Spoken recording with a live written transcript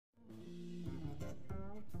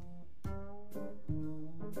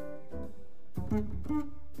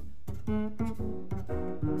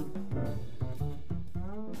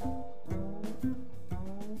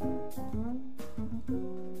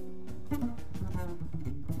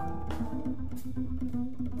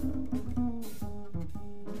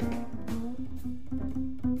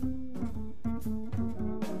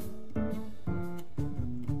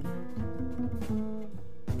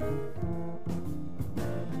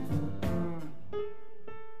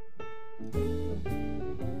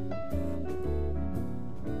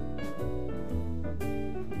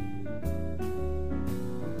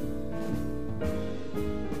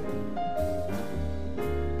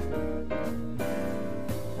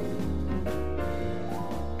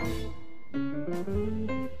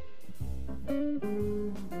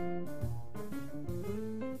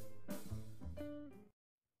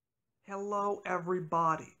Hello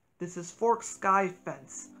everybody, this is Fork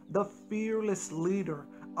Skyfence, the fearless leader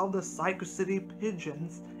of the Psycho City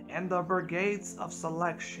Pigeons and the brigades of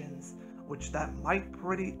selections, which that might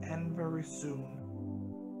pretty end very soon.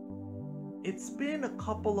 It's been a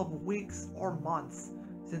couple of weeks or months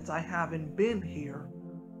since I haven't been here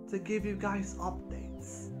to give you guys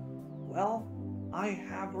updates. Well, I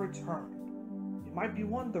have returned. You might be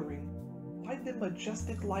wondering, why did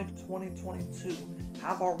Majestic Life 2022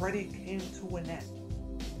 have already came to an end?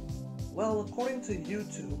 Well, according to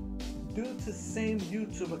YouTube, due to same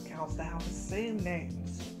YouTube accounts that have the same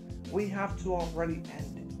names, we have to already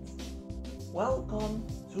end it. Welcome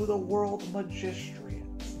to the world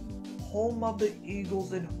Magistrians, home of the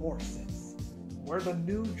eagles and horses, where the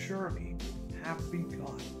new journey have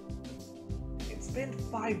begun. It's been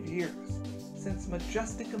 5 years since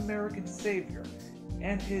Majestic American Savior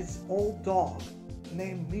and his old dog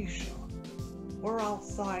named Misha were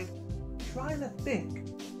outside trying to think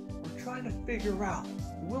or trying to figure out,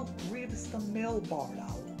 will Grievous the male Barred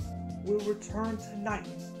Owl will return tonight?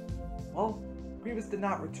 Well, Grievous did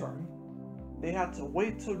not return. They had to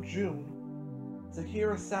wait till June to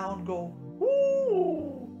hear a sound go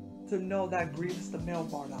woo to know that Grievous the male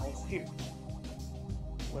Barred Owl is here.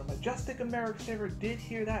 When Majestic American Savior did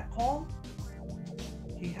hear that call,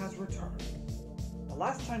 he has returned. The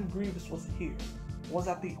last time Grievous was here was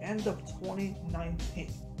at the end of 2019.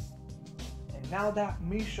 And now that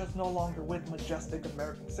Misha's no longer with Majestic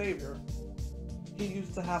American Savior, he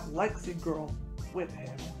used to have Lexi Girl with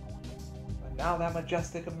him. But now that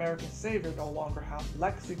Majestic American Savior no longer has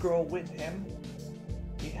Lexi Girl with him,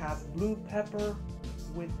 he has Blue Pepper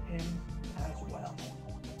with him as well.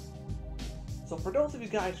 So for those of you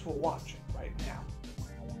guys who are watching right now,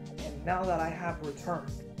 and now that I have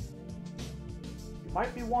returned, you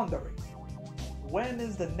might be wondering, when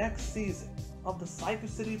is the next season of the Psycho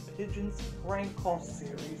City Pigeons prank call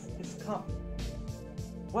series is coming?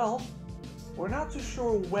 Well, we're not too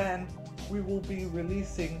sure when we will be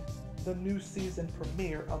releasing the new season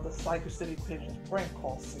premiere of the Psycho City Pigeons prank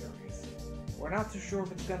call series. We're not too sure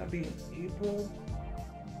if it's going to be in April,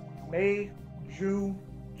 May, June,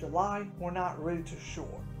 July. We're not really too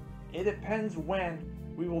sure. It depends when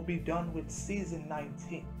we will be done with season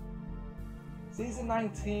 19. Season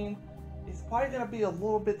 19 is probably going to be a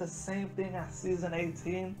little bit the same thing as season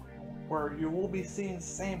 18, where you will be seeing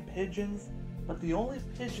same pigeons, but the only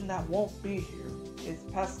pigeon that won't be here is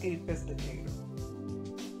Pesky Fisticator.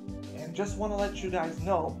 And just want to let you guys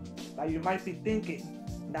know that you might be thinking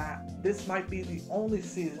that this might be the only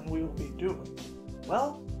season we will be doing.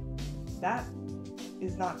 Well, that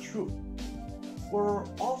is not true. We're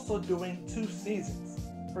also doing 2 seasons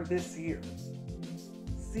for this year.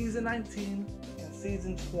 Season 19 and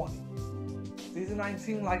Season 20. Season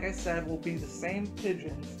 19, like I said, will be the same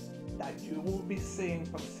pigeons that you will be seeing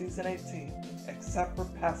from Season 18, except for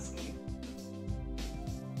Pesky.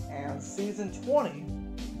 And Season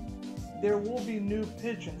 20, there will be new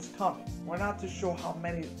pigeons coming. We're not too sure how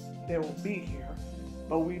many there will be here,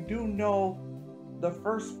 but we do know the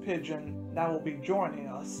first pigeon that will be joining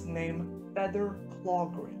us, named Feather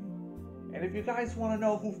Clawgrim. And if you guys want to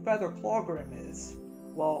know who Feather Clawgrim is,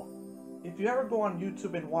 well, if you ever go on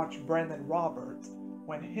YouTube and watch Brendan Roberts,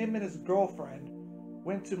 when him and his girlfriend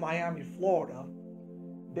went to Miami, Florida,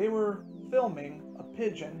 they were filming a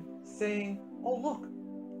pigeon saying, "Oh look,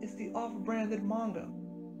 it's the off-branded manga."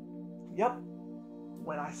 Yep,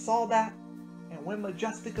 when I saw that, and when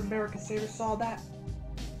Majestic American Savior saw that,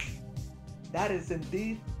 that is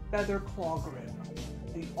indeed Feather Clawgrim,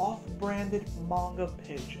 the off-branded manga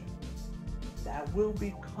pigeon that will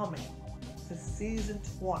be coming to Season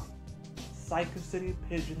 20, Psycho City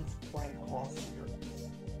Pigeons prank call series.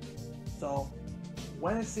 So,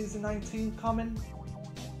 when is Season 19 coming?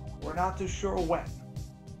 We're not too sure when.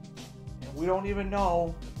 And we don't even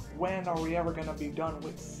know when are we ever going to be done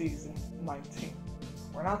with Season 19.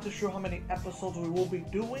 We're not too sure how many episodes we will be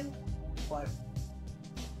doing, but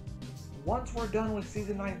once we're done with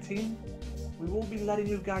Season 19, we will be letting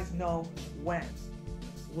you guys know when.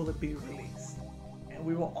 will it be released. And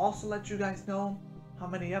we will also let you guys know how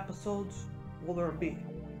many episodes will there be.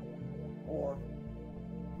 Or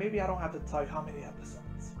maybe I don't have to tell you how many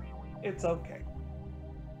episodes. It's okay.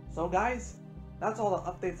 So guys, that's all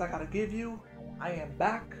the updates I gotta give you. I am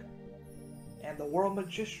back, and the World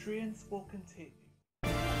Magistrians will continue.